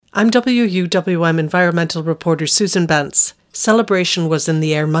I'm WUWM environmental reporter Susan Bentz. Celebration was in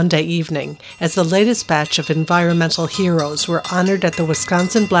the air Monday evening as the latest batch of environmental heroes were honored at the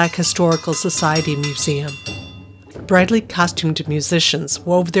Wisconsin Black Historical Society Museum. Brightly costumed musicians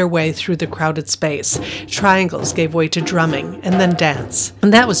wove their way through the crowded space. Triangles gave way to drumming and then dance.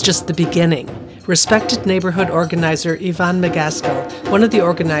 And that was just the beginning. Respected neighborhood organizer Yvonne McGaskill, one of the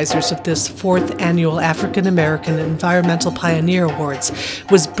organizers of this 4th annual African American Environmental Pioneer Awards,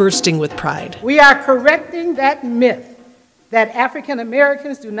 was bursting with pride. We are correcting that myth that African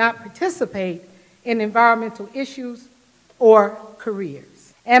Americans do not participate in environmental issues or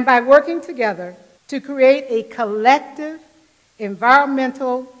careers. And by working together to create a collective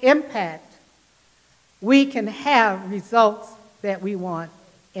environmental impact, we can have results that we want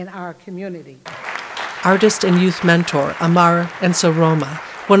in our community. Artist and youth mentor Amar Ensoroma,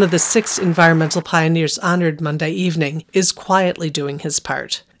 one of the 6 environmental pioneers honored Monday evening, is quietly doing his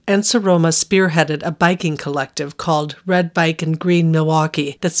part. Ensoroma spearheaded a biking collective called Red Bike and Green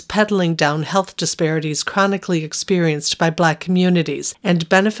Milwaukee that's peddling down health disparities chronically experienced by Black communities and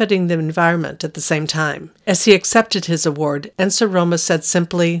benefiting the environment at the same time. As he accepted his award, Ensoroma said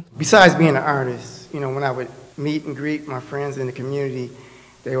simply, "Besides being an artist, when I would meet and greet my friends in the community,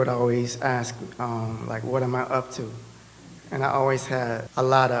 they would always ask, what am I up to?" And I always had a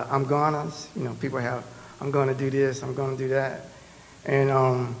lot of I'm gonnas. People have, I'm going to do this, I'm going to do that.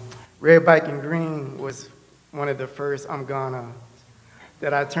 And Red Bike and Green was one of the first I'm gonna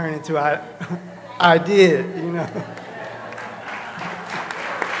that I turned into I did.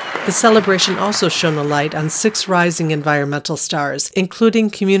 The celebration also shone a light on 6 rising environmental stars, including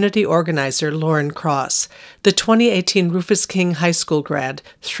community organizer Lauren Cross. The 2018 Rufus King High School grad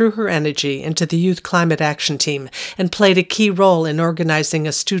threw her energy into the Youth Climate Action Team and played a key role in organizing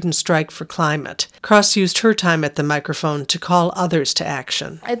a student strike for climate. Cross used her time at the microphone to call others to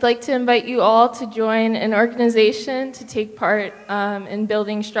action. I'd like to invite you all to join an organization to take part in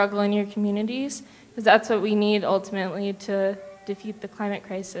building struggle in your communities, because that's what we need ultimately to defeat the climate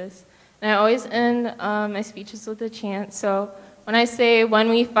crisis. And I always end my speeches with a chant. So when I say, "When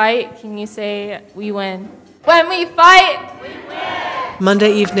we fight," can you say, "We win"? When we fight, we win!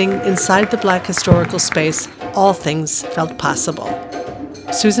 Monday evening, inside the Black Historical Space, all things felt possible.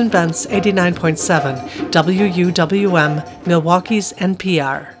 Susan Bentz, 89.7, WUWM, Milwaukee's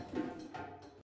NPR.